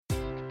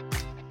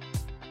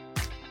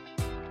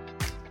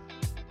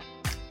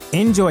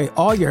Enjoy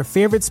all your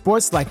favorite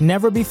sports like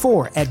never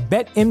before at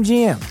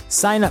BetMGM.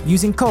 Sign up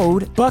using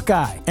code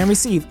Buckeye and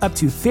receive up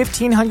to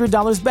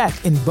 $1,500 back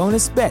in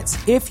bonus bets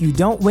if you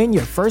don't win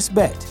your first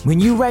bet. When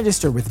you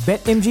register with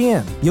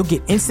BetMGM, you'll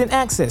get instant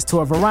access to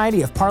a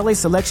variety of parlay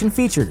selection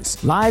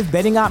features, live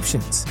betting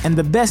options, and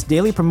the best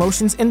daily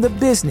promotions in the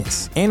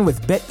business. And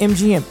with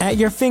BetMGM at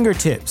your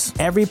fingertips,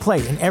 every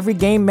play and every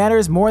game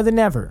matters more than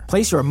ever.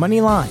 Place your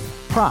money line,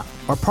 prop,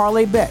 or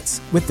parlay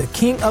bets with the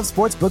king of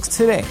sportsbooks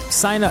today.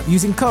 Sign up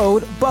using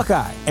code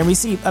Buckeye and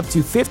receive up to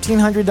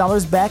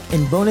 $1,500 back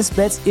in bonus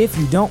bets if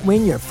you don't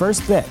win your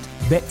first bet.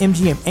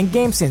 BetMGM and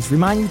GameSense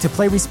remind you to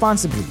play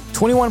responsibly.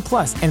 21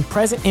 plus and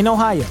present in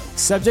Ohio,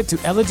 subject to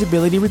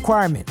eligibility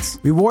requirements.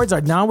 Rewards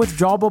are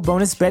non-withdrawable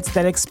bonus bets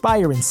that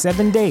expire in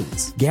 7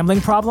 days. Gambling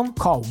problem?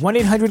 Call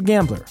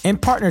 1-800-GAMBLER. In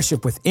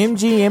partnership with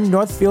MGM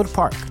Northfield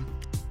Park.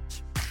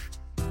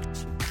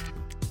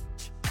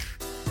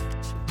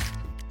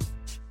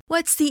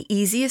 What's the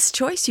easiest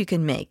choice you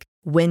can make?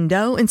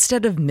 Window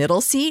instead of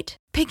middle seat?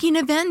 Picking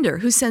a vendor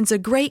who sends a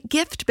great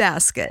gift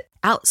basket?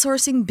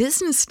 Outsourcing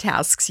business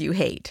tasks you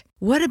hate?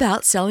 What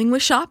about selling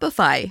with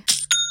Shopify?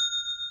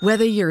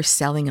 Whether you're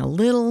selling a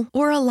little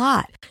or a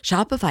lot,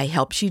 Shopify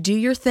helps you do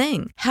your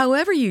thing,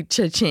 however you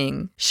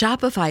cha-ching.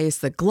 Shopify is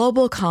the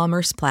global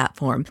commerce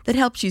platform that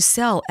helps you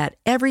sell at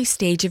every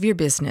stage of your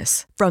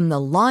business. From the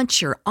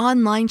launch your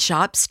online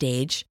shop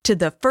stage to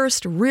the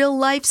first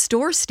real-life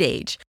store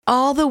stage,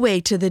 all the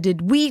way to the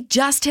did we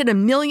just hit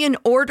 1 million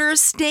orders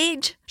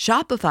stage.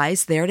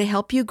 Shopify's there to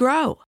help you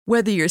grow.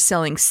 Whether you're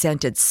selling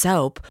scented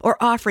soap or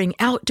offering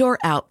outdoor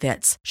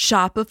outfits,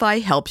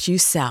 Shopify helps you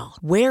sell.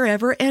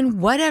 Wherever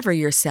and whatever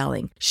you're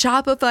selling,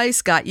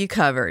 Shopify's got you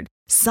covered.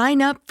 Sign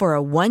up for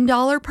a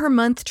 $1 per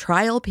month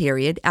trial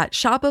period at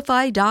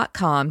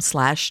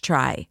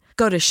shopify.com/try.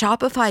 Go to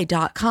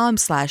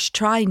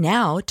shopify.com/try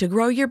now to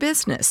grow your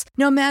business,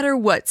 no matter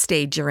what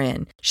stage you're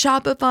in.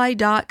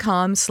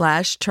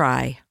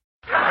 Shopify.com/try.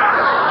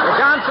 The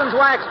Johnson's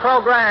Wax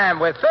Program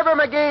with Fibber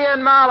McGee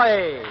and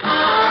Molly.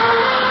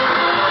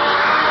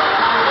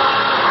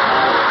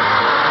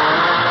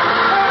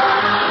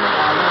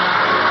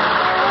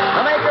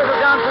 The makers of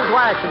Johnson's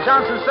Wax and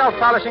Johnson's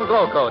Self-Polishing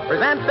Glow Coat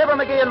present Fibber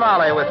McGee and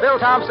Molly with Bill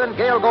Thompson,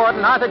 Gail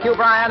Gordon, Arthur Q.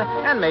 Bryan,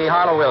 and me,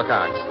 Harlow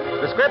Wilcox.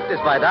 The script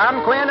is by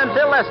Don Quinn and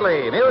Phil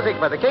Leslie. Music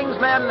by the King's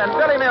Men and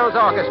Billy Mills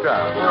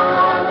Orchestra.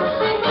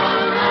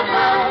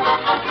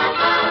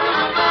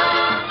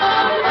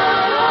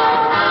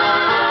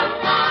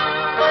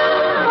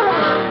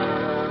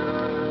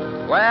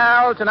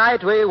 Well,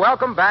 tonight we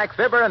welcome back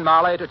Fibber and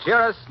Molly to cheer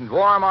us and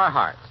warm our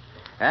hearts.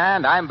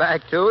 And I'm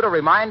back, too, to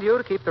remind you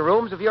to keep the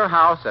rooms of your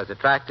house as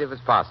attractive as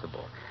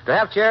possible. To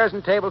have chairs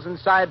and tables and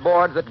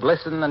sideboards that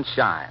glisten and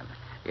shine.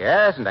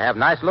 Yes, and to have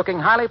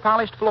nice-looking, highly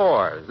polished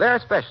floors. They're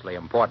especially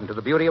important to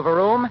the beauty of a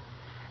room.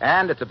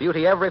 And it's a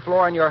beauty every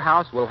floor in your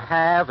house will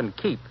have and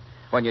keep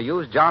when you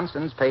use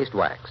Johnson's Paste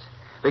Wax.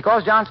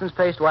 Because Johnson's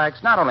Paste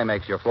Wax not only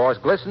makes your floors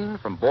glisten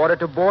from border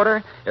to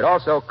border, it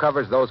also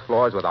covers those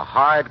floors with a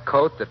hard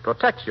coat that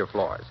protects your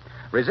floors,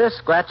 resists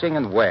scratching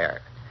and wear.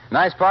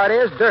 Nice part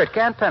is, dirt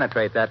can't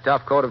penetrate that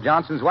tough coat of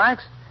Johnson's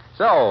Wax.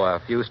 So, a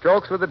few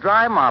strokes with a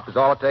dry mop is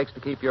all it takes to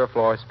keep your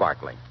floors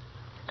sparkling.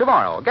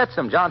 Tomorrow, get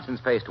some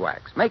Johnson's Paste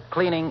Wax. Make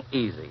cleaning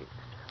easy.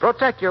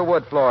 Protect your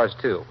wood floors,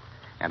 too.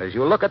 And as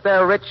you look at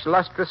their rich,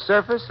 lustrous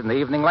surface in the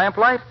evening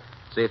lamplight,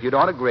 see if you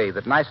don't agree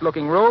that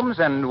nice-looking rooms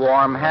and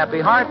warm, happy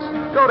hearts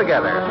go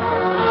together.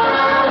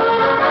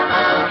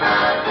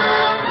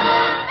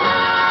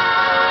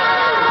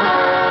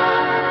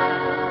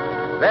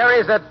 There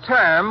is a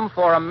term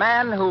for a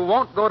man who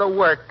won't go to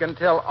work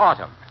until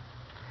autumn.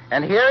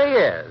 And here he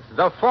is,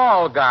 the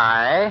fall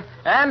guy,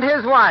 and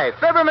his wife,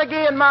 Fibber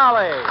McGee and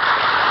Molly.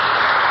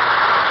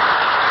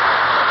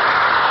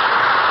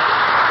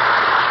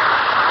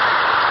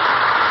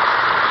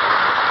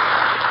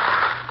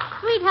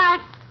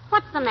 Sweetheart,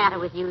 what's the matter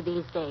with you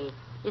these days?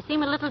 You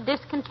seem a little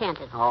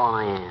discontented. Oh,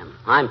 I am.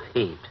 I'm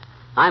peeved.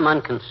 I'm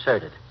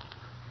unconcerted.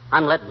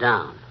 I'm let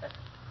down.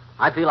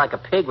 I feel like a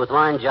pig with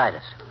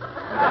laryngitis.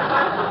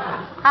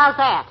 How's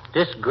that?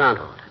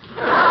 Disgruntled.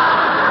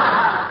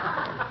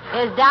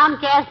 As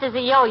downcast as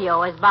a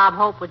yo-yo, as Bob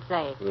Hope would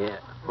say. Yeah.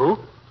 Who?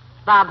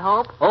 Bob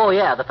Hope? Oh,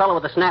 yeah, the fellow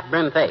with the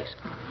snap-brim face.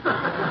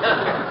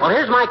 Well,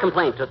 here's my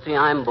complaint, Tootsie.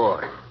 I'm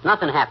bored.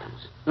 Nothing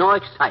happens. No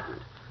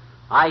excitement.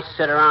 I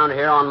sit around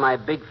here on my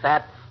big,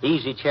 fat,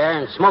 easy chair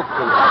and smoke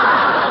too much.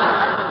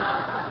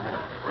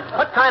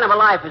 What kind of a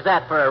life is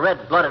that for a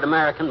red-blooded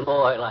American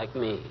boy like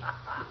me?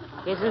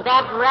 Isn't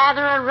that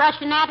rather a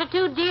Russian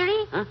attitude,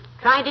 dearie? Huh?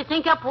 Trying to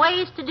think up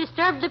ways to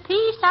disturb the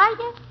peace, are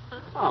you?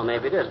 Oh,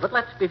 maybe it is, but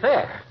let's be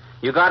fair.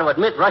 You got to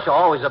admit Russia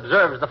always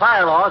observes the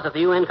fire laws at the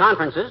UN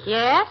conferences.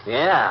 Yes?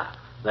 Yeah.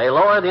 They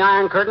lower the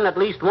Iron Curtain at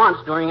least once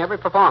during every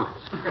performance.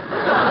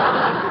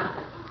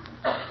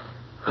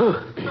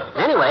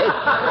 Anyway,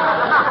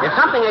 if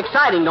something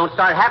exciting don't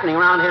start happening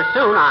around here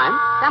soon,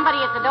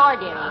 Somebody at the door,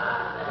 dearie.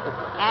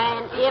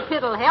 And if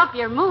it'll help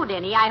your mood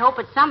any, I hope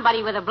it's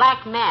somebody with a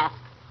black mask,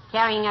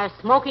 carrying a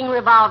smoking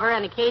revolver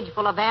and a cage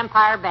full of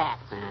vampire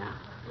bats. Yeah,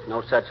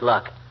 no such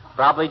luck.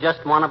 Probably just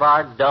one of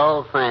our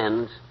dull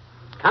friends.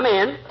 Come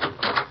in.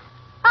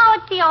 Oh,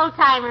 it's the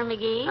old-timer,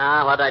 McGee.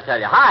 What'd I tell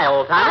you? Hi,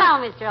 old-timer.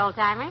 Hello, Mr.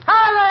 Old-timer.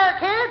 Hi there,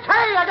 kids.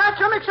 Hey, I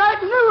got some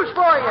exciting news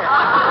for you.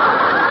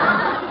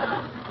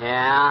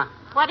 Yeah?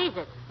 What is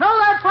it? Know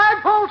that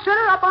flagpole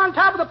sitter up on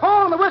top of the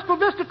pole in the Wistful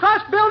Vista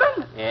Trust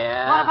building?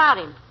 Yeah. What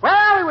about him?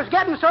 Well, he was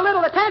getting so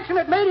little attention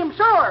it made him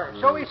sore.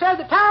 So he said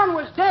the town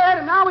was dead,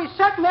 and now he's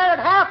sitting there at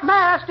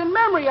half-mast in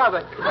memory of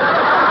it.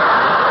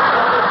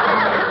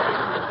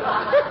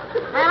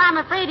 Well, I'm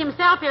afraid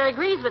himself here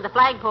agrees with the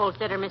flagpole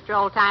sitter, Mr.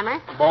 Old-timer.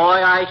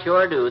 Boy, I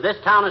sure do. This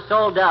town is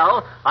so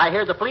dull, I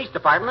hear the police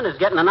department is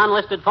getting an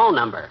unlisted phone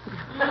number.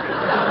 Well,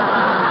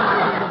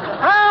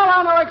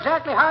 I know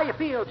exactly how you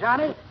feel,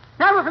 Johnny.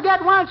 Never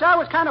forget once I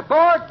was kind of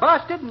bored,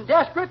 busted, and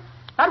desperate.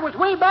 That was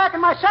way back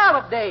in my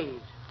salad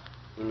days.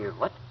 In your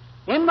what?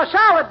 In my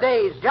salad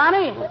days,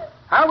 Johnny.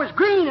 I was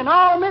green and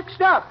all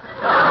mixed up.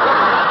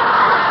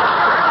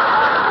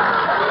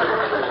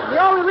 The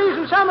only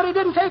reason somebody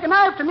didn't take a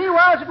knife to me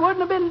was it would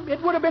have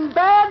been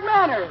bad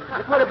manners.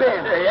 It would have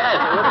been.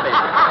 Yes, it would be.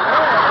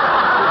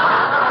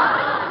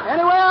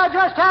 Anyway, I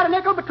just had a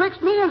nickel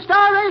betwixt me and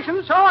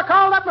starvation, so I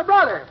called up my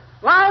brother.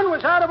 Line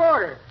was out of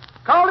order.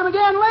 Called him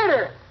again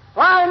later.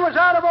 Line was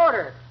out of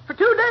order. For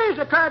 2 days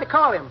I tried to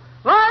call him.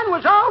 Line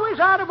was always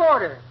out of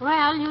order.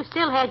 Well, you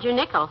still had your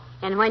nickel.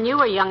 And when you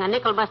were young, a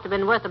nickel must have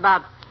been worth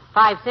about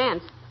 5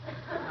 cents.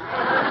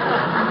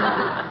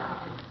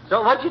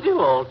 So what'd you do,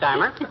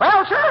 old-timer?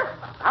 Well, sir,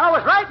 I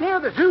was right near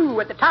the zoo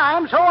at the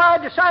time, so I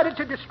decided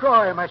to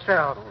destroy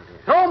myself.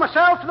 Throw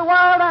myself to the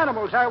wild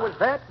animals. I was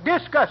that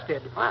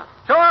disgusted. Wow.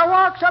 So I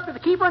walks up to the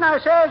keeper and I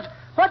says,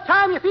 "What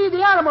time you feed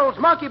the animals,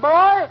 monkey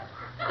boy?"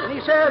 And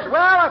he says,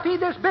 "Well, I feed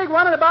this big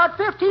one in about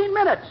 15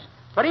 minutes.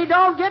 But he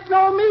don't get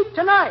no meat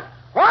tonight."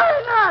 "Why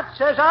not?"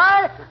 says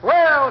I.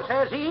 "Well,"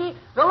 says he,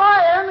 "the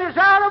lion is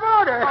out of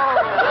order." Come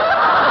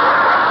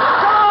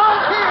on,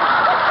 kid.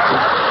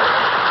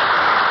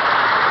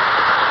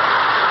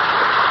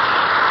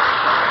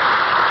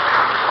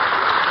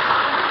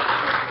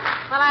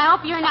 Well, I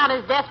hope you're not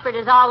as desperate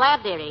as all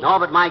that, dearie. No,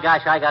 but my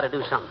gosh, I got to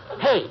do something.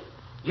 Hey,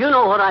 you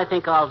know what I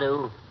think I'll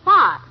do?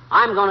 What?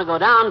 I'm going to go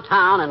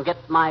downtown and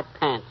get my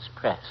pants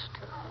pressed.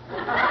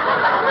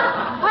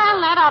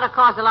 Well, that ought to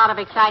cause a lot of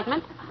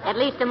excitement, at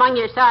least among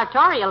your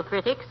sartorial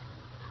critics.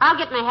 I'll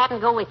get my hat and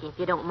go with you, if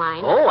you don't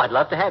mind. Oh, I'd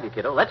love to have you,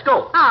 kiddo. Let's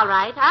go. All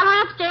right. I'll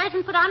run upstairs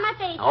and put on my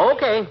face.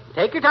 Okay.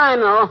 Take your time,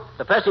 though.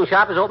 The pressing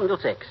shop is open till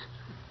 6.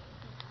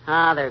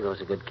 Ah, there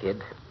goes a good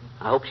kid.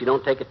 I hope she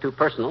don't take it too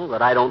personal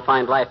that I don't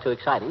find life too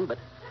exciting, but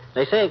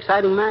they say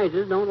exciting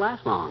marriages don't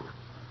last long.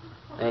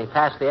 They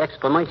pass the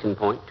exclamation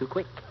point too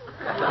quick.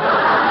 I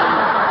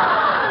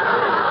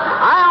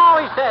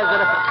always says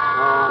that if...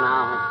 Oh,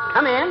 now.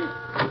 Come in.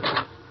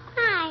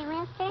 Hi,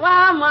 mister.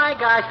 Well, my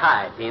gosh,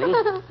 hi, Teeny.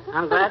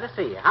 I'm glad to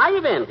see you. How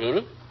you been,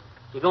 Teeny?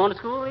 You going to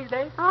school these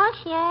days? Oh,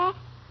 sure.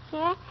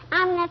 Sure.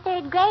 I'm in the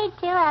 3rd grade,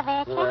 too, I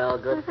bet you. Well,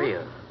 good for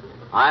you.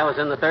 I was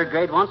in the 3rd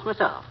grade once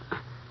myself.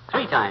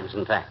 3 times,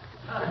 in fact.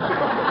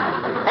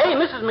 Hey,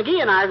 Mrs.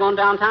 McGee and I are going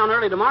downtown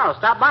early tomorrow.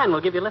 Stop by and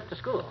we'll give you a lift to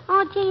school.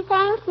 Oh, gee,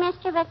 thanks,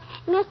 mister, but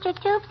Mr.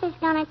 Toops is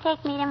going to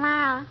take me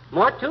tomorrow.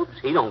 More Toops?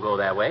 He don't go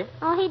that way.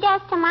 Oh, he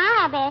does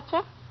tomorrow, I bet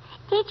you.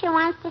 Teacher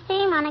wants to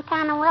see him on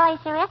account of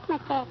Willie's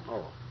arithmetic.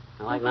 Oh,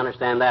 well, I can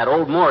understand that.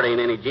 Old Mort ain't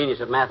any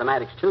genius at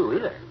mathematics, too,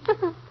 either.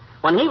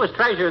 When he was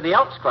treasurer of the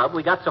Elks Club,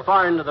 we got so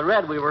far into the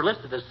red we were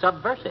listed as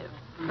subversive.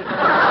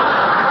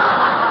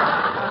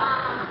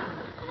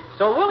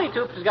 So Willie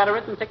Toops has got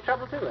arithmetic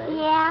trouble, too, eh?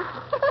 Yeah.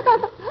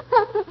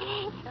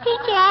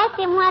 Teacher asked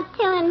him what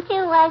 2 and 2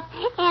 was,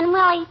 and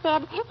Willie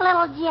said,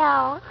 Little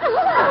Joe.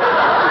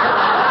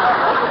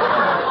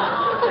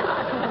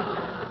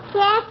 She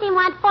asked him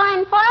what 4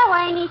 and 4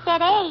 were, and he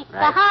said 8,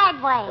 the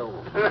hard way.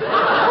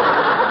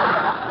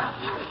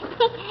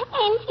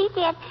 And she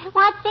said,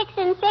 what 6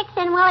 and 6?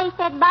 And Willie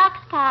said,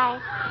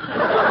 boxcars.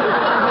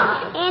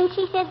 And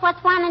she says,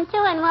 what's 1 and 2?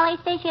 And Willie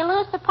says, you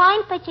lose the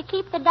point, but you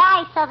keep the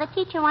dice, so the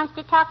teacher wants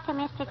to talk to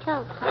Mr.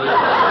 Toops.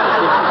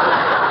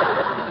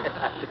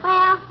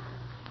 Well,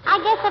 I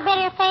guess I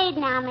better fade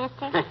now,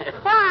 mister.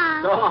 So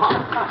long. So long.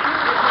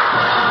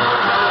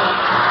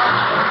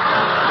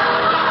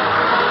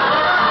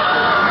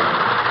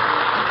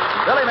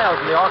 Billy Mills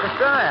in the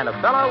orchestra and a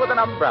fellow with an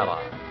umbrella.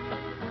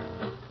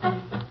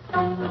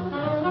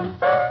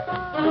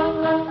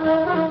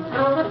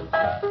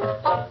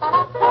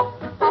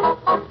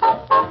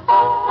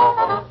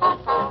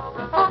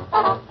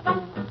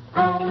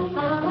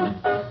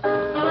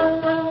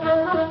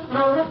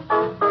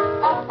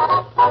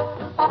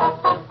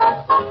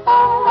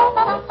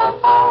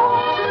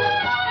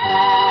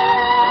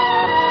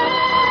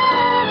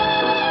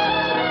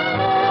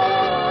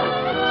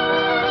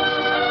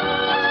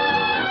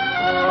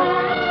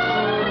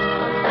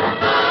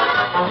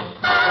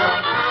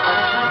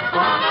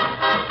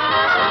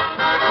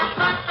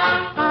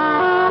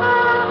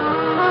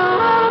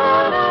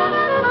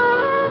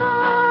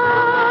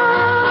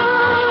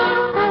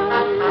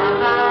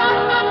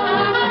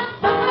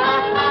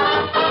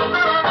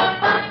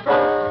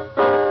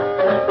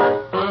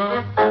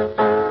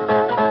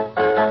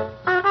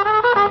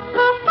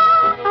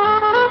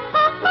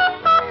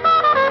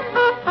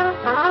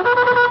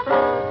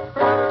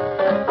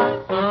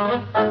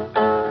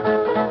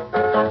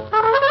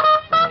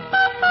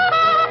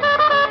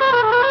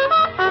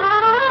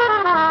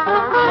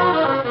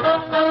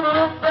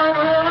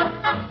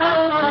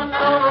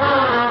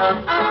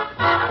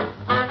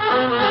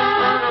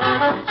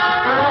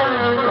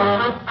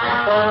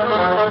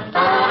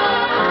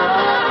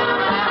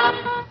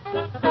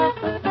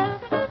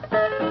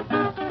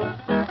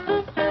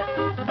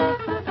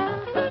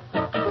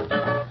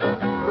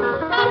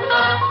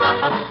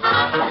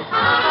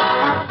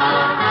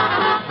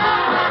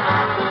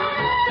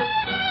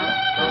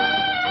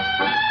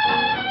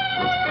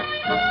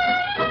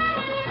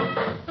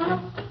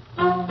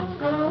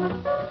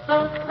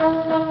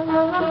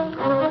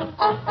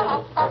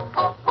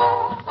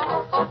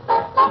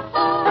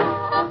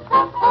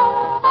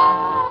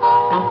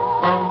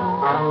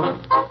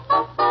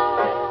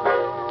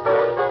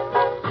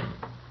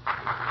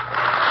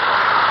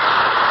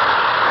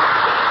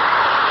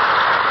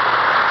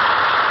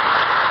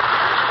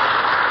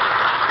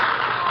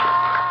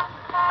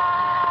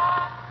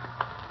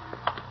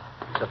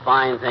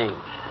 fine thing.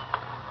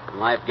 When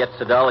life gets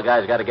so dull, a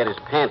guy's got to get his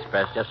pants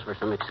pressed just for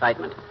some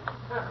excitement.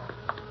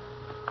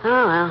 Oh,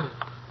 well,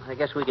 I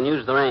guess we can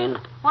use the rain.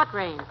 What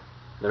rain?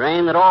 The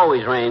rain that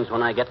always rains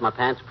when I get my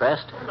pants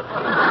pressed.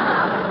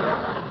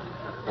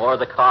 Or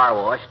the car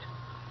washed.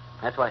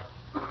 That's why.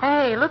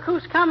 Hey, look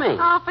who's coming.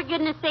 Oh, for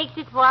goodness sakes,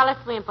 it's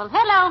Wallace Wimple.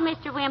 Hello,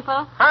 Mr.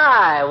 Wimple.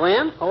 Hi,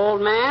 Wimp,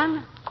 old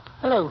man.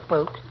 Hello,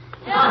 folks.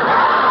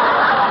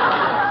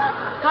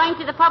 Going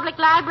to the public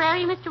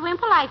library, Mr.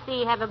 Wimple? I see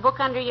you have a book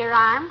under your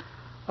arm.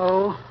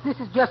 Oh, this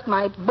is just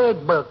my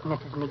bird book,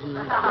 Mrs.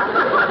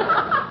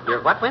 McGee.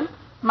 Your what, Wimp?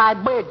 My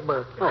bird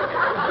book. Oh.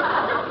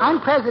 I'm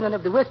president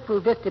of the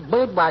Wistful Vista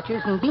Bird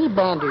Watchers and Bee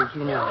Banders,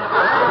 you know.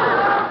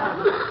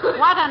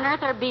 What on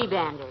earth are bee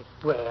banders?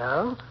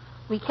 Well,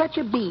 we catch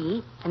a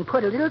bee and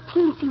put a little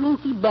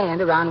teensy-weensy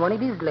band around one of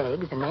his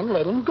legs and then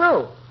let him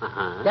go.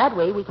 Uh-huh. That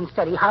way we can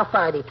study how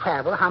far they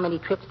travel, how many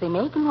trips they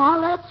make, and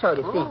all that sort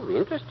of thing. Oh,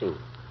 interesting.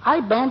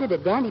 I banded a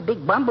dandy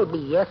big bumblebee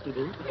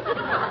yesterday.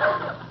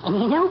 And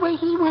you know where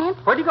he went?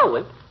 Where'd you go,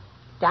 Wimp?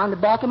 Down the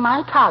back of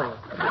my collar.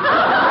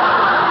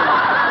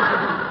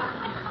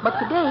 But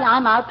today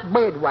I'm out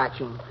bird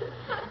watching.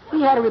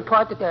 We had a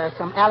report that there are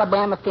some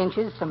Alabama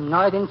finches, some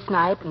northern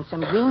snipe, and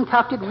some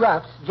green-tufted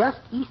ruffs just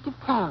east of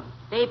town.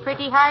 They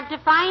pretty hard to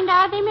find,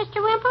 are they,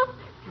 Mr. Wimple?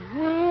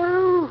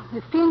 Well,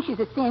 the finch is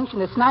a cinch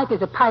and the snipe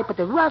is a pipe, but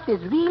the ruff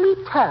is really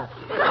tough.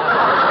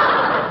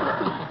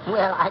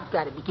 Well, I've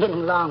got to be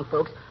getting along,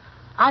 folks.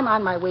 I'm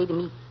on my way to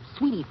meet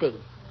Sweetie Face.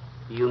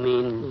 You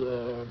mean...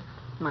 Yes,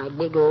 my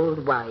big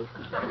old wife.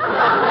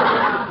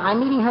 I'm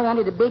meeting her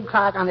under the big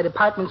clock on the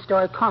department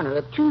store corner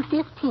at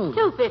 2:15.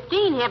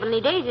 2:15, heavenly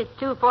days. It's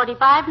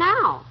 2:45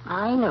 now.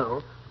 I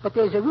know, but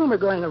there's a rumor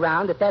going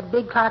around that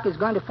big clock is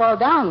going to fall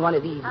down one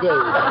of these days.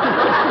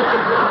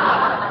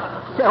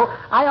 So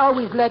I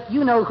always let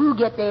you know who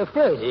get there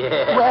first.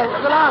 Yeah. Well,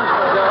 so long.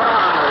 So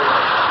long.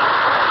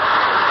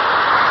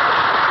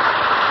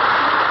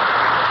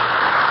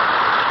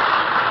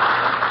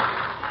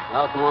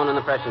 Well, come on in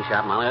the pressing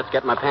shop, Molly. Let's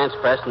get my pants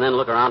pressed and then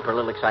look around for a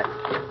little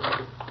excitement.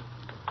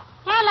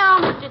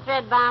 Hello, Mr.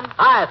 Threadbomb.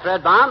 Hi,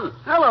 Threadbomb.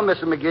 Hello,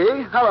 Mr.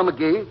 McGee. Hello,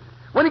 McGee.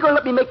 When are you going to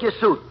let me make your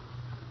suit?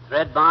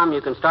 Threadbomb,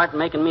 you can start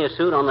making me a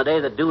suit on the day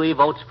that Dewey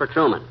votes for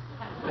Truman.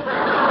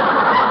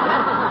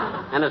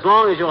 And as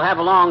long as you'll have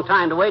a long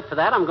time to wait for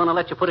that, I'm going to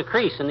let you put a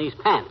crease in these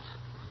pants.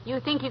 You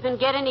think you can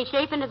get any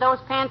shape into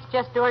those pants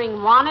just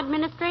during one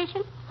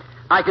administration?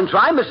 I can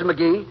try, Mr.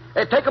 McGee.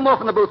 Take them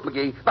off in the booth,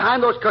 McGee, behind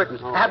those curtains.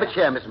 Oh, Have yeah. a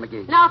chair, Mr.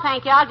 McGee. No,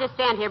 thank you. I'll just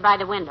stand here by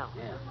the window.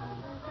 Yeah.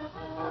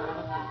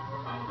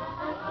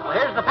 Well,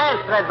 here's the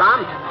pants,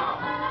 Threadbomb.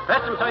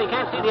 Press them so you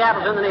can't see the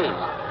apples in the knees.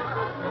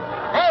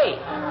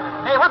 Hey,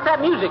 what's that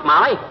music,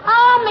 Molly?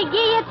 Oh,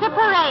 McGee, it's a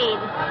parade.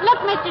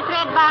 Look, Mr.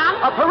 Threadbomb.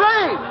 A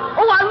parade!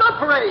 Oh, I love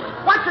parades.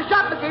 Watch the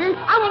shot, McGee.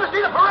 I want to see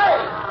the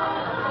parade.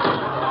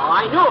 Oh,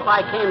 I knew if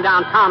I came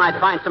downtown I'd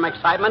find some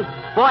excitement.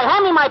 Boy,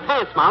 hand me my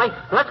pants, Molly.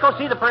 Let's go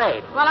see the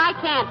parade. Well, I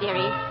can't,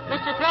 dearie.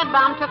 Mr.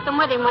 Threadbomb took them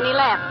with him when he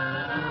left.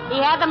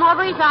 He had them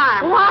over his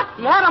arm. What?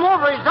 He had him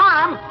over his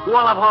arm?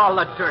 Well, of all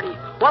the dirty.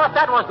 Well, if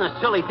that wasn't a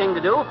silly thing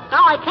to do,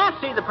 now I can't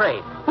see the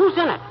parade. Who's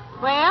in it?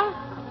 Well,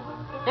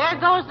 there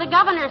goes the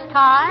governor's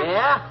car.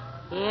 Yeah?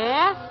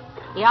 Yes,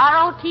 the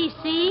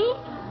ROTC.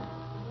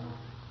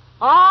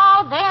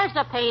 Oh, there's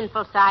a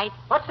painful sight.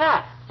 What's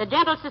that? The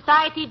Dental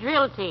Society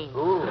drill team.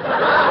 Ooh.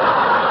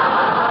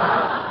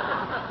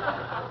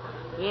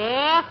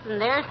 Yes, and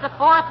there's the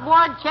 4th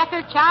Ward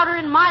Checker Chowder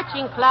and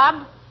Marching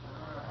Club.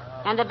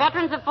 And the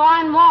Veterans of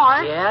Foreign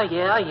Wars. Yeah.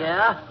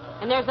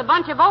 And there's a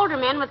bunch of older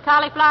men with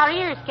cauliflower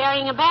ears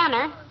carrying a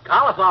banner.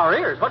 Cauliflower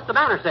ears? What's the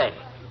banner say?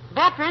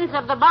 Veterans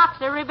of the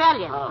Boxer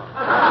Rebellion. Oh.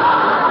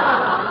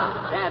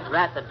 Dad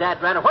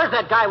rat. Where's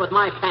that guy with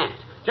my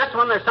pants? Just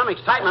when there's some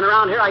excitement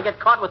around here, I get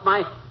caught with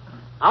my...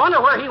 I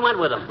wonder where he went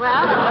with them.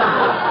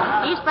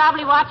 Well, he's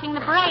probably watching the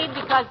parade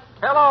because...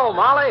 Hello,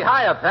 Molly.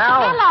 Hiya,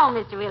 pal. Hello,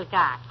 Mr.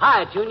 Wilcox.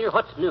 Hi, Junior.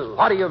 What's new?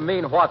 What do you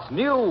mean, what's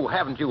new?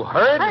 Haven't you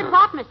heard? Heard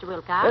what, Mr.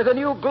 Wilcox? There's a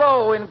new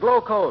glow in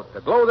Glow Coat.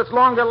 A glow that's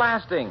longer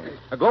lasting.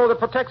 A glow that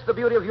protects the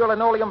beauty of your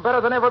linoleum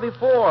better than ever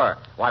before.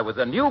 Why, with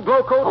the new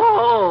Glow Coat...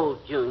 Oh,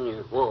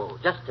 Junior. Whoa,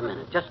 just a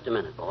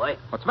minute, boy.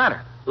 What's the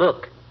matter?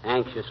 Look,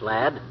 anxious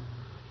lad.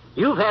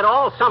 You've had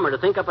all summer to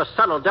think up a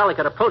subtle,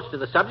 delicate approach to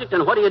the subject,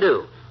 and what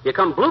do? You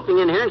come blooping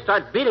in here and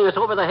start beating us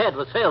over the head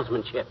with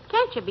salesmanship.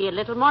 Can't you be a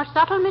little more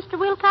subtle, Mr.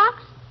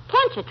 Wilcox?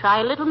 Can't you try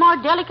a little more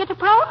delicate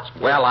approach?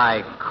 Well,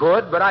 I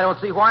could, but I don't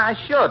see why I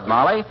should,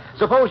 Molly.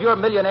 Suppose your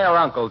millionaire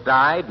uncle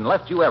died and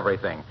left you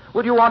everything.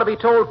 Would you want to be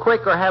told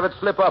quick or have it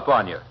slip up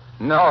on you?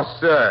 No,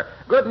 sir.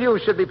 Good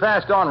news should be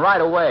passed on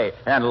right away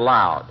and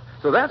loud.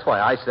 So that's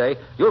why I say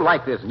you'll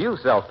like this new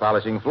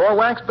self-polishing floor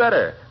wax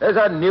better. There's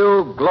a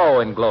new glow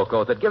in Glow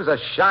Coat that gives a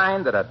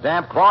shine that a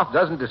damp cloth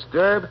doesn't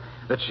disturb,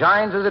 that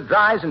shines as it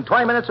dries in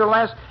 20 minutes or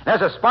less, and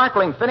has a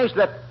sparkling finish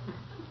that...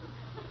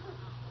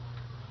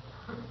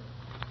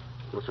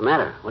 What's the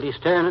matter? What are you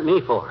staring at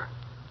me for?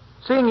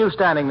 Seeing you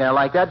standing there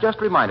like that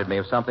just reminded me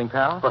of something,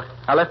 pal. What?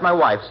 I left my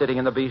wife sitting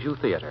in the Bijou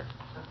Theater.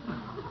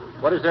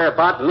 What is there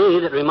about me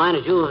that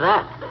reminded you of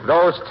that?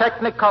 Those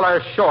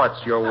Technicolor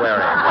shorts you're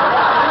wearing.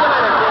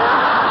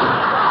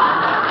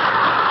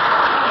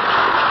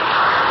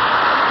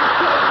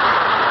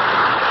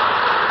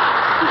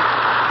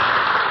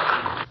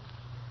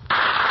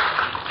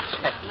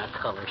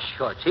 Technicolor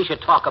shorts. He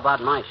should talk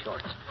about my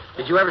shorts.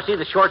 Did you ever see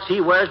the shorts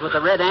he wears with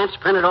the red ants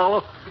printed all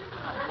over?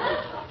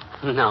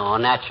 No,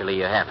 naturally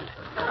you haven't.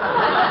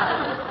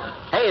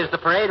 Hey, is the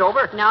parade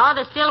over? No,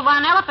 there's still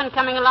one elephant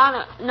coming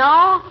along.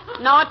 No,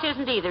 it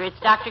isn't either. It's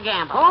Dr.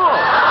 Gamble. Oh.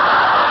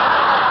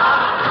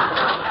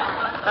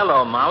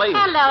 Hello, Molly.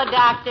 Hello,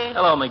 Doctor.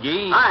 Hello,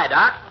 McGee. Hi,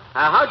 Doc.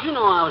 How'd you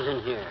know I was in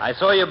here? I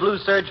saw your blue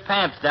serge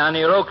pants down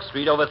near Oak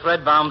Street over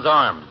Threadbaum's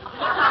arm.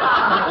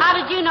 How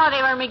did you know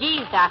they were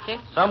McGee's, Doctor?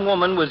 Some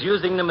woman was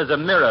using them as a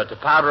mirror to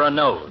powder a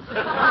nose.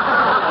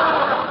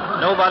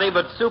 Nobody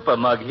but Super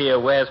Mug here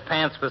wears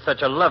pants with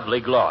such a lovely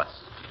gloss.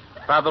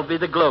 Probably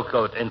the Glow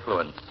Coat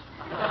influence.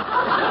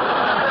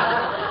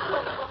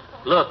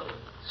 Look,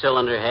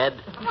 cylinder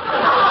head.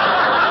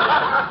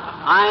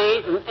 I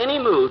ain't in any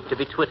mood to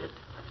be twitted.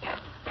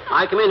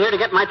 I come in here to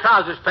get my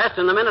trousers pressed,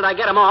 and the minute I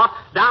get them off,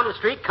 down the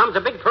street comes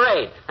a big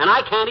parade, and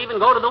I can't even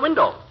go to the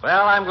window.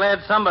 Well, I'm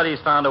glad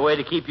somebody's found a way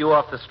to keep you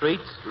off the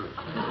streets.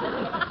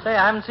 Say,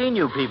 I haven't seen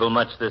you people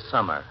much this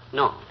summer.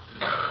 No.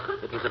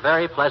 It was a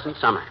very pleasant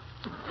summer.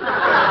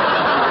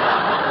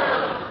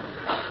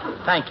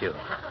 Thank you.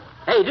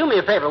 Hey, do me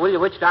a favor, will you,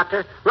 witch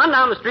doctor? Run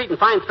down the street and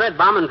find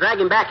Threadbaum and drag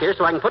him back here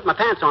so I can put my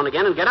pants on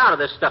again and get out of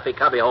this stuffy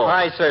cubbyhole.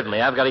 Why,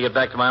 certainly. I've got to get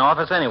back to my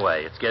office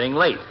anyway. It's getting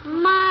late.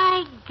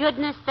 My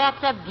goodness,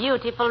 that's a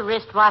beautiful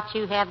wristwatch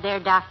you have there,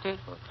 Doctor.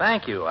 Well,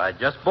 thank you. I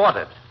just bought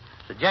it.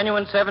 It's a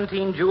genuine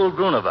 17-jewel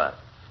Grunova.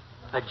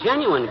 A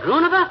genuine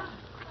Grunova?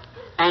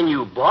 And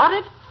you bought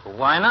it? Well,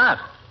 why not?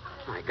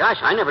 My gosh,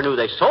 I never knew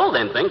they sold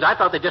them things. I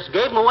thought they just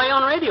gave them away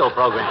on radio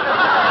programs.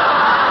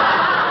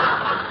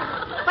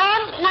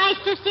 Well, nice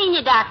to see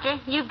you, Doctor.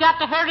 You've got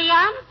to hurry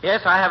on?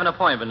 Yes, I have an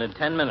appointment in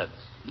 10 minutes.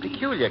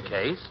 Peculiar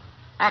case.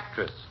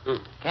 Actress.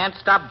 Can't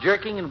stop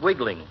jerking and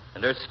wiggling,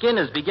 and her skin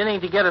is beginning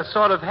to get a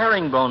sort of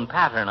herringbone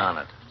pattern on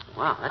it.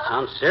 Wow, that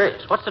sounds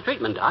serious. What's the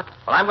treatment, Doc?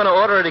 Well, I'm going to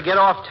order her to get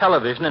off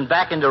television and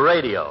back into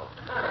radio.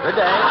 Good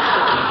day.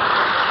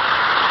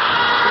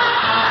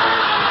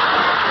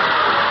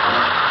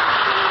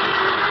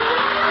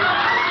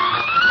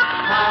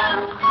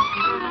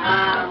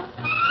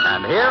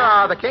 And here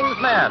are the King's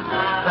Men.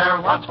 There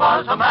once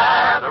was a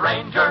mad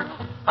arranger,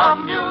 a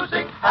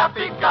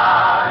music-happy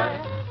guy.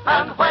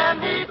 And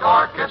when he'd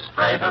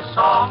orchestrate a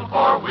song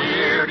for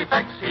weird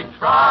effects he'd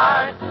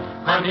try,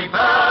 when he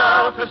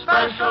felt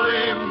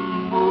especially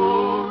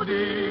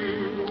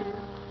moody,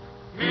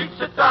 he'd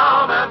sit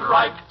down and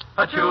write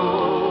a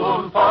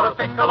tune for a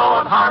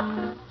piccolo and harp.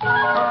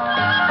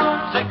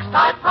 6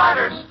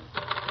 typewriters,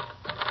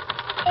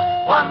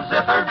 1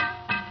 zither,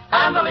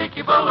 and a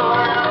leaky balloon.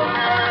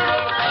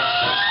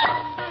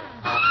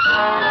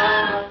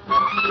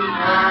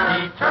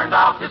 He turned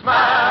out his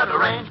mad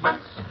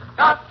arrangements,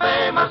 got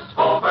famous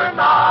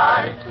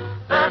overnight.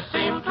 There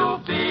seemed to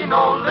be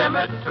no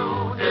limit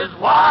to his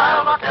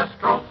wild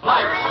orchestral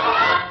flight.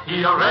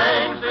 He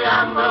arranged the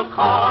anvil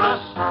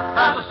chorus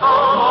and a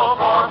solo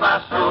for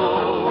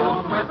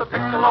bassoon with a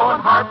piccolo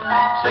and harp,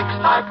 6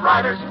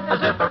 typewriters, a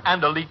zither,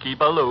 and a leaky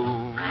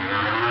balloon.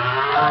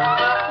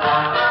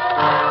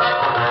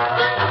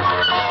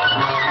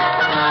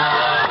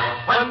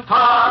 When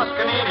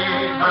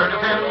Toscanini heard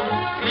of him,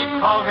 he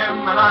called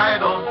him an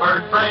idle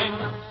bird brain.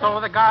 So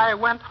the guy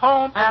went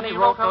home and he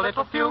wrote a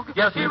little fugue.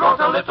 Yes, he wrote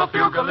a little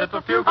fugue, a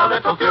little fugue, a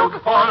little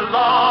fugue for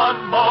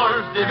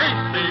lawnmowers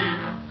divisi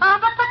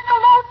and a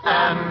piccolo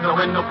and a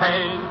window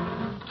pane.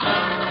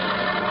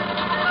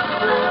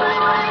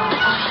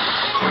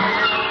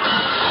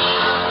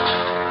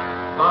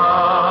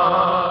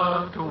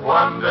 But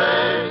one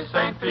day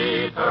St.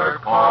 Peter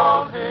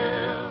called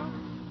him.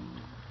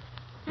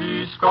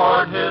 He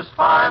scored his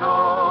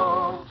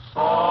final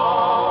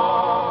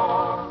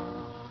song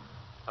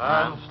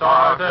and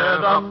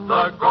started up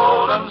the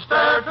golden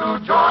stair to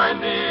join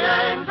the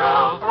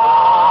angel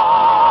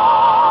throng.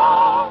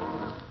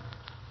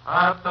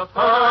 At the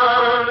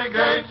pearly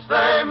gates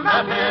they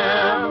met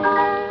him,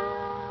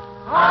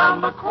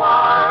 and the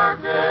choir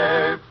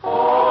gave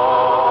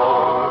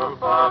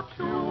forth a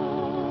tune.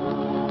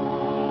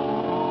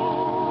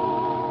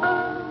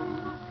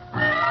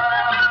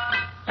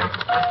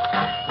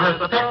 With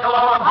the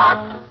piccolo and harp,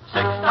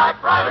 6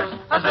 typewriters,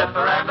 a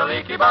zither and a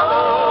leaky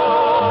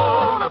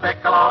balloon. A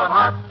piccolo and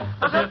harp,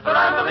 a zither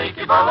and a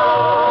leaky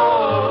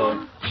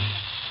balloon.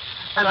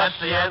 And that's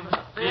the end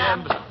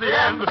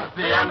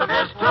of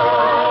his tune.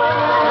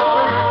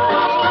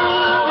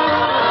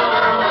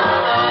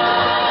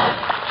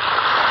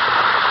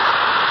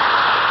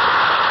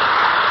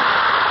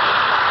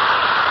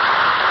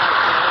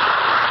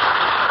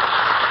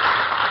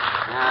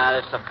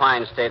 It's a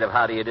fine state of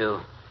how do you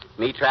do.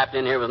 Me trapped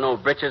in here with no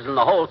breeches and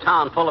the whole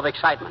town full of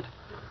excitement.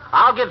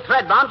 I'll give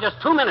Threadbaum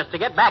just 2 minutes to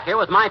get back here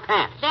with my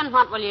pants. Then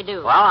what will you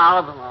do? Well,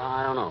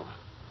 I don't know.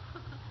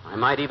 I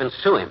might even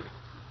sue him.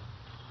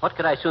 What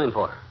could I sue him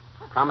for?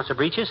 Promise of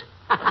breeches?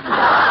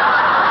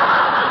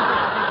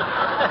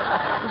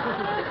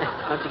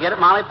 Don't you get it,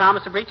 Molly?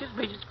 Promise of breeches?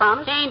 Breeches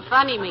promise? It ain't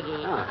funny,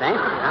 McGee. Oh,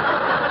 thanks.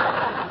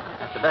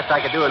 That's the best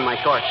I could do in my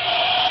shorts.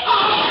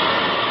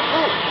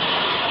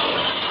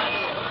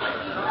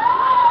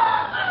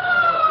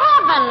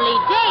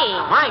 Heavenly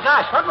days. My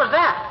gosh, what was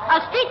that?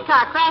 A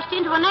streetcar crashed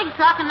into an egg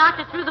truck and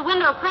knocked it through the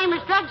window of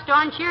Kramer's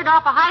drugstore and sheared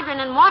off a hydrant,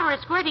 and water is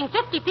squirting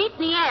 50 feet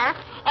in the air,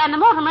 and the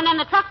motorman and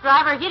the truck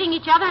driver are hitting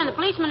each other, and the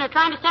policemen are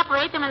trying to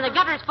separate them, and the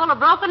gutter is full of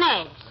broken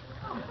eggs.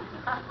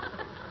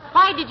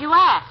 Why did you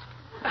ask?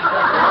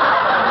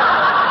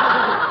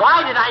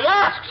 Why did I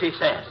ask, she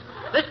says.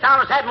 This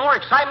town has had more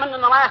excitement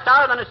in the last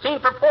hour than it's seen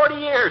for 40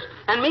 years,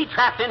 and me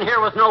trapped in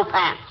here with no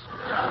pants.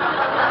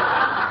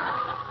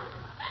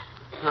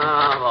 Oh,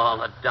 all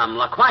the dumb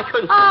luck. Why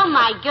couldn't... Oh,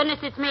 my goodness,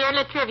 it's Mayor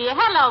Latrivia.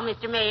 Hello,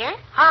 Mr. Mayor.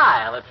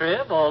 Hi,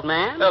 Latriv, old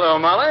man. Hello,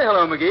 Molly.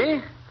 Hello,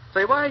 McGee.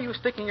 Say, why are you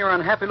sticking your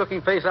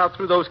unhappy-looking face out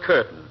through those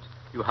curtains?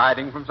 You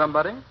hiding from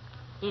somebody?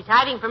 He's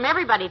hiding from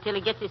everybody till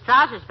he gets his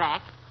trousers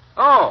back.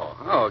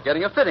 Oh,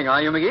 getting a fitting,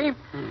 are you, McGee?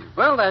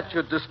 Well, that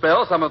should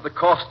dispel some of the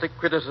caustic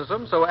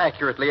criticism so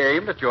accurately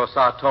aimed at your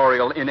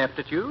sartorial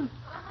ineptitude.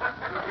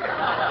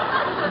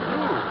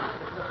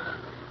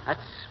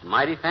 That's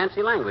mighty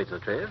fancy language,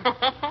 Latriv.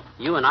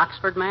 You an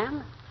Oxford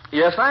man?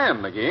 Yes, I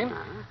am, McGee.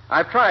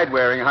 I've tried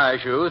wearing high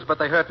shoes, but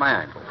they hurt my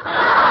ankles.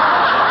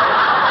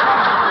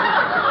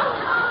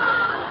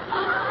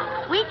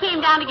 We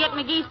came down to get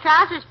McGee's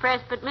trousers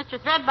pressed, but Mr.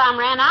 Threadbaum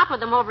ran off with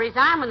them over his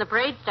arm when the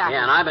parade started.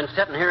 Yeah, and I've been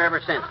sitting here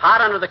ever since.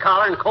 Hot under the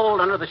collar and cold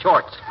under the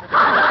shorts.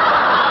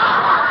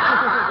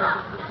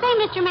 Say,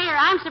 Mr. Mayor,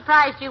 I'm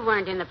surprised you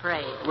weren't in the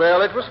parade.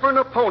 Well, it was for an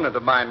opponent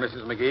of mine,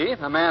 Mrs. McGee,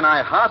 a man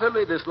I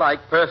heartily dislike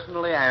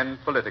personally and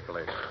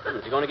politically.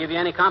 Is he going to give you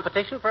any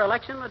competition for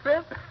election,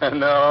 Latriv?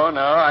 No,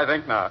 I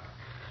think not.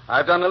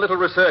 I've done a little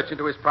research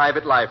into his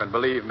private life, and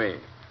believe me,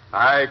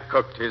 I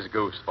cooked his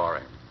goose for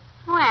him.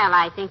 Well,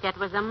 I think that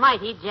was a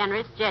mighty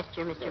generous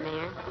gesture, Mr.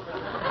 Mayor.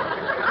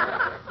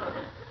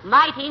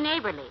 Mighty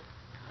neighborly.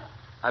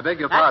 I beg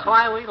your pardon. That's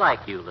why we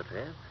like you,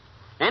 Latriv.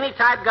 Any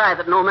type guy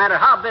that no matter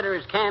how bitter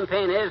his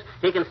campaign is,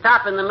 he can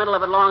stop in the middle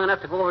of it long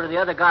enough to go over to the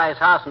other guy's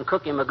house and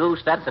cook him a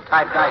goose, that's the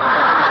type guy.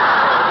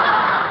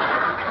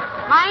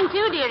 Mine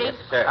too, dearie. Yes,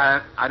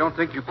 sir. I don't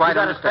think you quite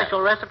got understand. a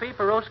special recipe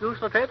for roast goose,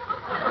 Latriv?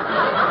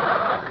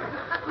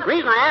 The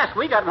reason I asked,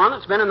 we got one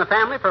that's been in the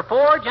family for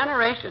 4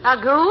 generations. A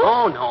goose?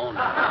 Oh, no.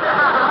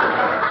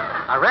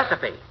 A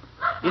recipe.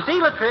 You see,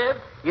 Latriv,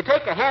 you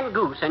take a hen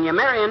goose and you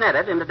marionette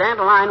it into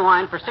dandelion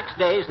wine for 6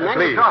 days, and then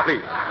you toss it.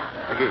 Please.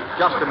 McGee,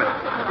 just a minute.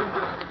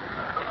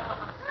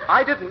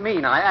 I didn't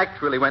mean I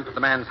actually went to the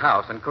man's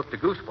house and cooked a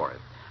goose for it.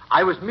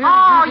 I was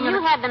merely using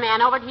you had the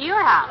man over to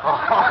your house. Oh,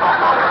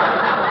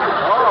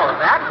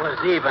 that was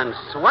even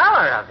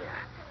sweller of you.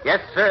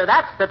 Yes, sir,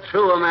 that's the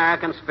true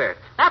American spirit.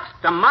 That's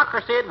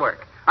democracy at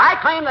work. I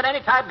claim that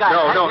any type guy...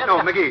 No,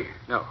 McGee.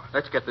 No,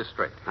 let's get this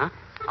straight. Huh?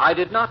 I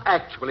did not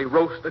actually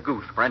roast a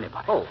goose for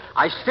anybody. Oh.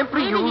 I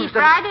simply Maybe used he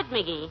fried it,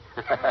 McGee.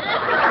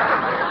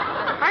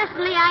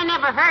 Personally, I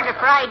never heard of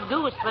fried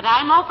goose, but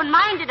I'm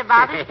open-minded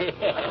about it.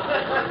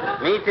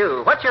 Me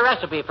too. What's your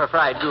recipe for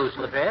fried goose,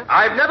 Latriv?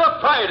 I've never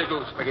fried a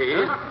goose,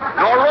 McGee,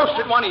 nor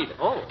roasted one either.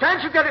 Oh.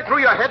 Can't you get it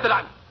through your head that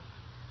I'm...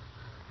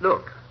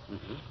 Look,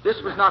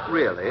 this was not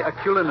really a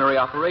culinary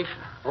operation.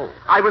 Oh.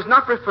 I was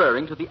not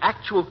referring to the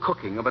actual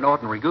cooking of an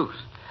ordinary goose.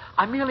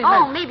 I merely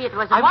Oh, meant... maybe it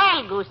was a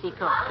wild goose he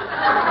cooked.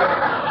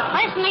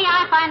 Personally,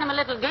 I find them a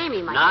little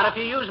gamey, myself. Not if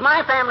you use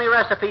my family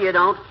recipe, you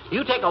don't.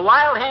 You take a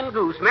wild hen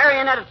goose,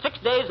 marionette it 6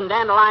 days in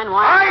dandelion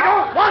wine... I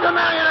don't want a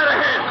marionette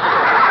hen!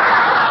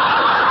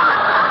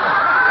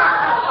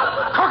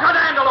 Cook a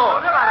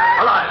dandelion!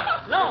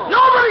 Alive. No.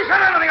 Nobody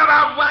said anything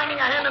about wanging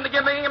a hen into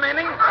giving him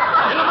anything.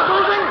 Into the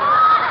goosing.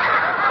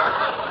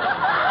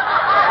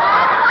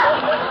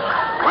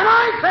 When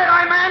I say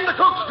I man the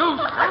cook's goose,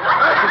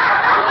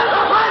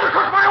 you're trying to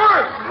cook my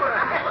words.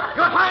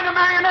 You're trying to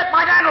marionette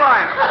my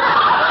dandelion.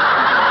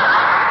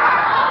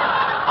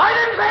 I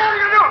didn't say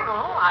anything to do it.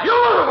 You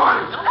were the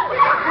one.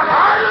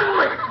 I didn't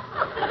wait.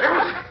 It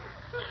was...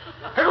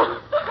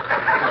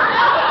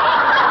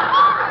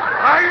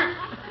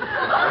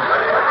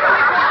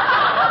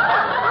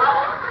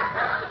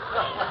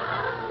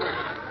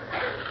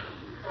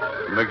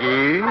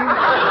 McGee?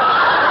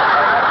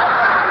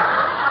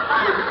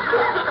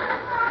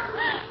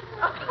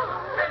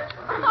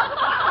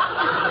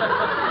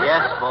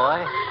 Yes,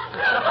 boy.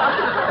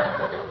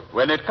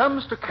 When it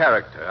comes to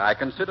character, I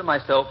consider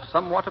myself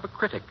somewhat of a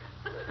critic.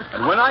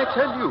 And when I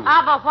tell you...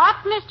 Of a what,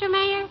 Mr.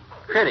 Mayor?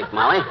 Critic,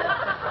 Molly.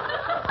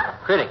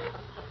 Critic.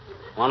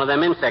 One of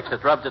them insects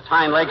that rubs its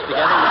hind legs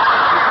together.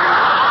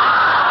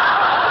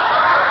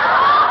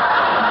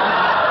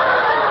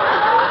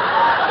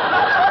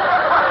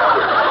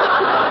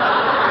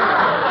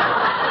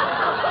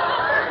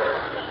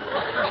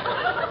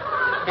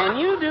 Can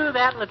you do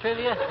that,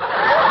 Latrivia?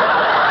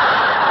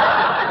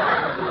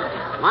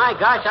 My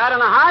gosh, I don't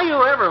know how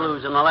you ever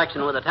lose an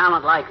election with a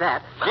talent like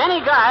that.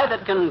 Any guy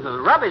that can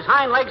rub his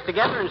hind legs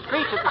together and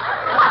screech at the...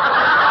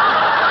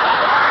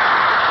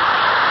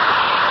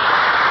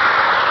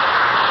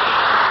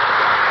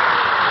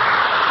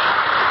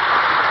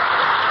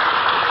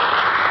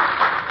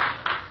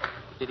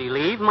 he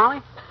leave,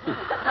 Molly?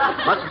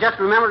 Must have just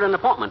remembered an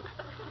appointment.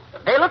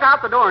 Hey, look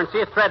out the door and see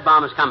if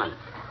Threadbomb is coming.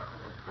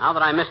 Now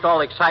that I missed all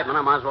the excitement,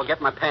 I might as well get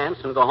my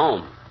pants and go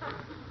home.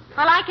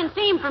 Well, I can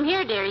see him from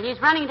here, dearie.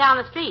 He's running down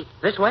the street.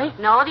 This way?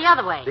 No, the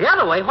other way. The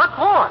other way? What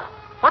for?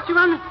 What's he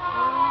running?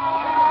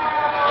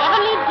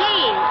 Heavenly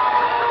days.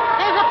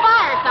 There's a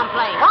fire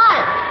someplace.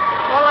 Fire?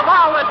 Well, of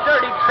all the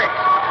dirty tricks.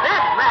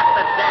 That rat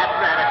the dad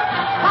rabbit.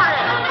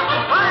 Fire!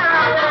 Fire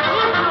out there!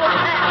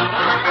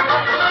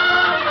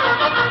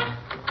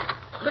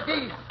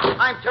 McGee,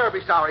 I'm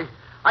terribly sorry.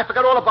 I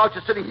forgot all about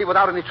you sitting here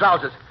without any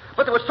trousers.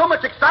 But there was so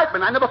much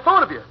excitement, I never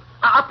thought of you.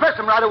 I'll press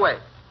him right away.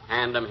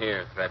 Hand him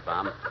here,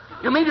 Threadbomb.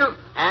 You mean you...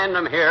 Hand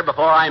him here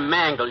before I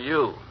mangle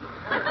you.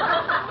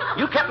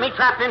 You kept me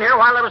trapped in here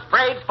while there was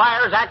parades,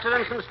 fires,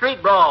 accidents, and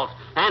street brawls.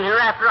 And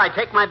hereafter, I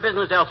take my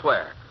business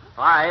elsewhere.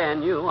 I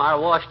and you are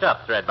washed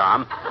up,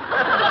 Threadbomb.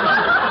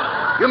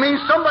 You mean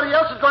somebody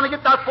else is going to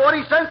get that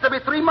 40 cents every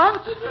 3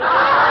 months?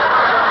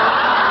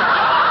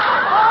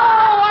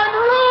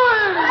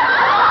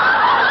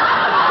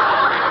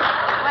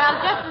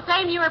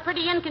 You were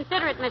pretty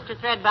inconsiderate, Mr.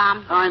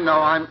 Threadbomb. I know.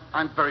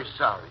 I'm very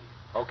sorry.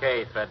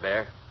 Okay,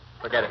 Threadbare.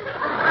 Forget it.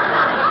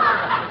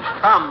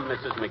 Come,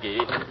 Mrs.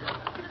 McGee.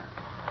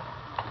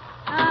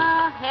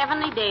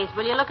 Heavenly days.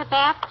 Will you look at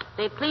that?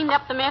 They've cleaned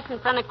up the mess in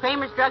front of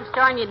Kramer's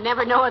drugstore, and you'd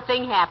never know a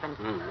thing happened.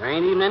 There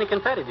ain't even any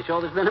confetti to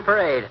show there's been a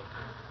parade.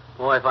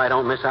 Boy, if I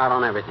don't miss out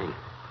on everything.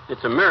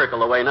 It's a miracle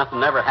the way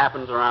nothing ever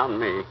happens around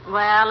me.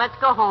 Well, let's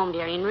go home,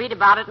 dearie, and read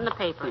about it in the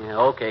paper. Yeah,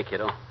 okay,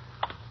 kiddo.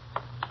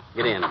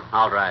 Get in.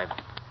 I'll drive.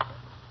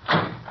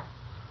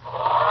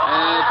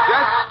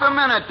 Just a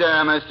minute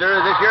there, mister.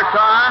 Is this your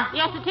car?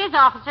 Yes, it is,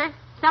 officer.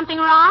 Something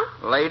wrong?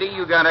 Lady,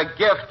 you got a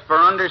gift for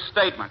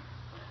understatement.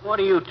 What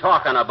are you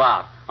talking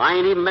about? I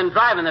ain't even been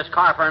driving this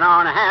car for an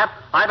hour and a half.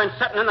 I've been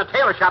sitting in the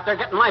tailor shop there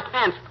getting my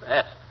pants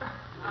pressed.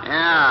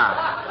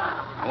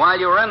 Yeah. While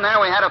you were in there,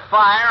 we had a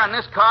fire on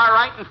this car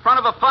right in front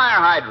of a fire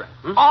hydrant.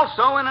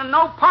 Also in a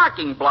no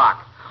parking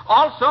block.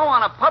 Also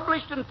on a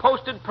published and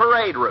posted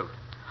parade route.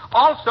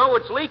 Also,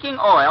 it's leaking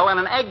oil, and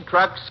an egg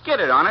truck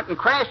skidded on it and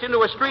crashed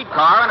into a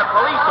streetcar, and a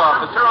police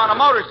officer on a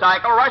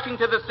motorcycle rushing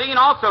to the scene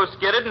also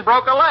skidded and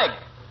broke a leg.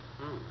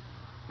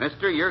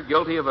 Mister, you're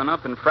guilty of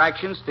enough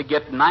infractions to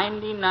get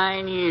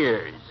 99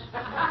 years.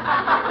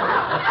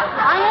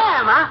 I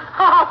am, huh?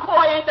 Oh,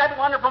 boy, ain't that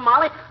wonderful,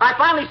 Molly? I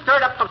finally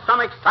stirred up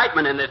some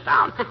excitement in this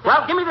town.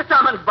 Well, give me the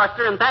summons,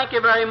 Buster, and thank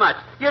you very much.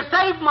 You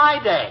saved my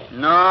day.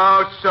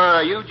 No,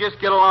 sir. You just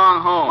get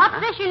along home.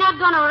 What's this? You're not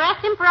going to arrest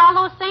him for all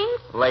those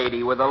things?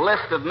 Lady, with a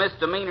list of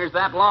misdemeanors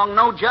that long,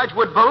 no judge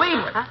would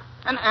believe it. Huh?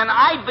 And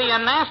I'd be a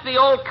nasty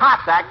old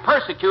Cossack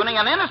persecuting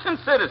an innocent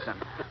citizen.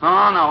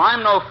 Oh, no,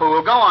 I'm no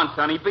fool. Go on,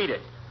 Sonny. Beat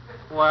it.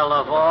 Well,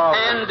 of all...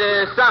 And,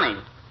 Sonny.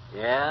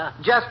 Yeah?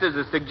 Just as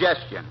a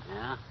suggestion.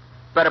 Yeah?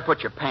 Better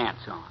put your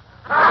pants on.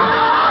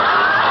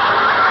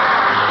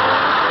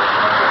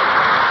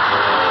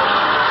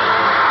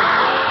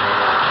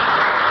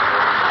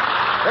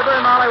 Fibber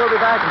and Molly will be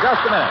back in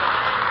just a minute.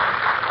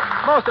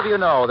 Most of you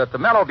know that the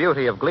mellow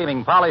beauty of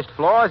gleaming polished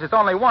floors is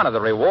only one of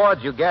the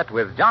rewards you get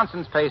with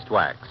Johnson's Paste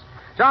Wax.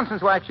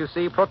 Johnson's Wax, you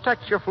see,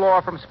 protects your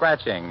floor from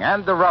scratching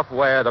and the rough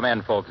wear the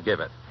men folks give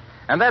it.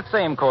 And that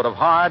same coat of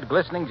hard,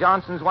 glistening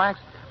Johnson's Wax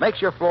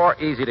makes your floor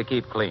easy to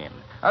keep clean.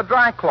 A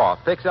dry cloth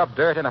picks up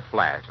dirt in a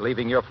flash,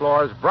 leaving your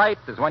floor as bright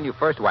as when you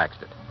first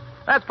waxed it.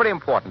 That's pretty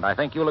important, I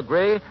think you'll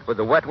agree, with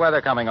the wet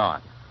weather coming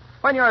on.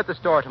 When you're at the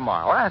store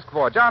tomorrow, ask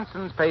for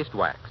Johnson's Paste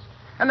Wax.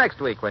 And next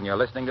week, when you're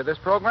listening to this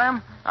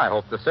program, I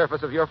hope the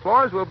surface of your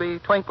floors will be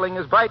twinkling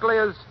as brightly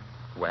as,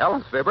 well,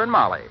 as Fibber and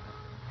Molly.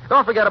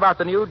 Don't forget about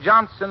the new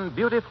Johnson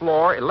Beauty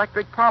Floor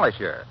Electric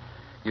Polisher.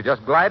 You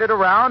just glide it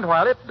around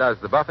while it does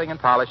the buffing and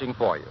polishing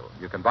for you.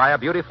 You can buy a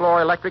Beauty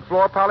Floor Electric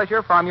Floor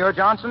Polisher from your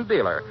Johnson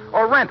dealer,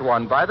 or rent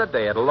one by the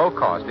day at a low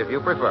cost if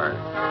you prefer.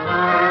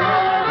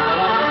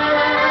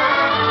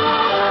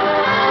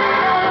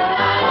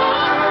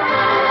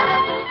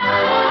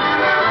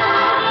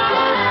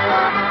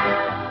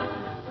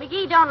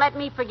 McGee, don't let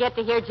me forget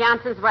to hear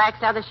Johnson's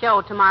Wax other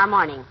show tomorrow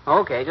morning.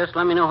 Okay, just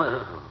let me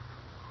know.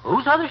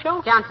 Whose other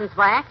show? Johnson's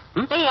Wax.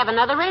 They have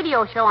another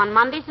radio show on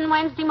Mondays and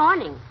Wednesday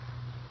mornings.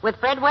 With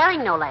Fred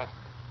Waring, no less.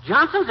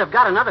 Johnson's have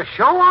got another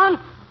show on?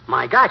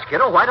 My gosh,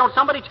 kiddo, why don't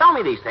somebody tell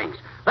me these things?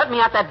 Let me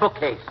at that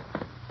bookcase.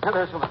 What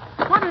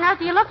on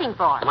earth are you looking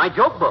for? My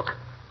joke book.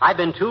 I've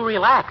been too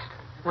relaxed.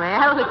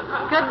 Well, it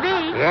could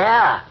be.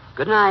 Yeah.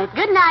 Good night.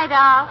 Good night,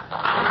 all.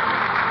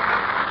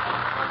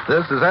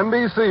 This is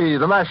NBC,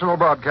 the National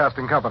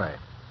Broadcasting Company.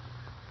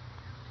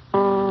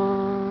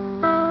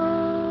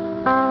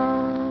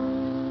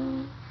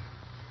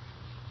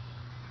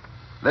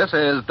 This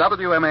is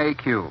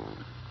WMAQ,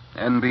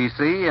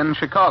 NBC in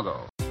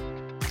Chicago.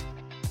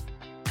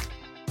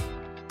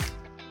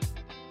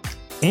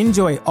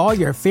 Enjoy all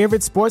your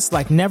favorite sports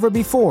like never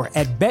before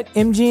at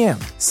BetMGM.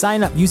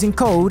 Sign up using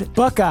code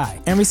Buckeye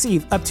and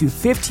receive up to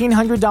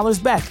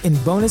 $1,500 back in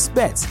bonus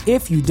bets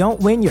if you don't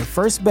win your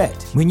first bet.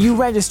 When you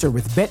register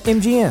with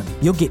BetMGM,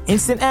 you'll get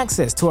instant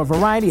access to a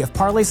variety of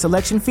parlay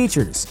selection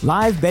features,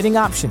 live betting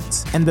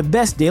options, and the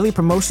best daily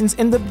promotions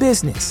in the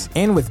business.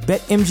 And with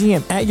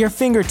BetMGM at your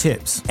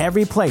fingertips,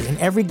 every play and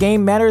every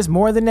game matters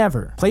more than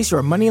ever. Place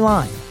your money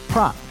line,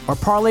 prop, or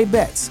parlay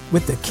bets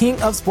with the king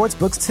of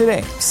sportsbooks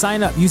today.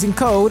 Sign up using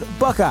code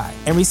Buckeye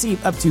and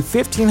receive up to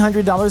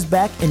 $1,500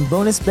 back in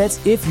bonus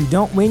bets if you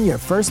don't win your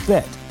first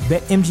bet.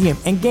 BetMGM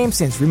and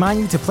GameSense remind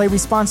you to play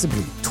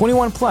responsibly.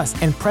 21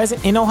 plus and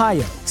present in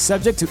Ohio,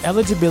 subject to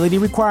eligibility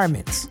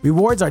requirements.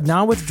 Rewards are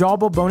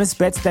non-withdrawable bonus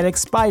bets that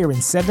expire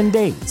in 7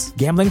 days.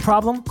 Gambling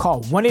problem?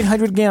 Call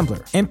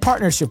 1-800-GAMBLER. In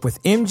partnership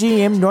with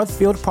MGM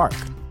Northfield Park.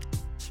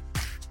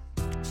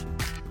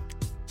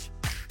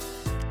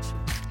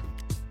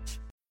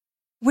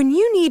 When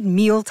you need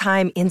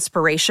mealtime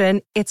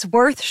inspiration, it's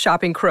worth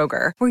shopping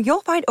Kroger, where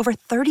you'll find over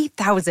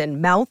 30,000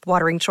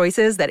 mouth-watering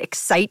choices that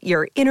excite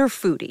your inner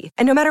foodie.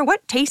 And no matter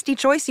what tasty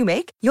choice you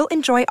make, you'll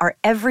enjoy our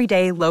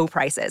everyday low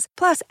prices,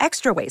 plus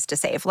extra ways to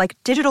save, like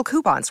digital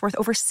coupons worth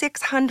over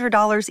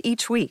 $600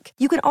 each week.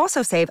 You can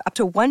also save up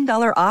to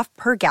 $1 off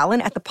per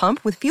gallon at the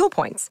pump with fuel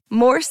points.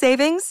 More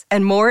savings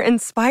and more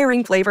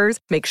inspiring flavors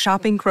make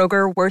shopping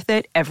Kroger worth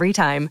it every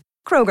time.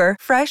 Kroger,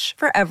 fresh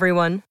for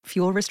everyone.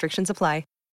 Fuel restrictions apply.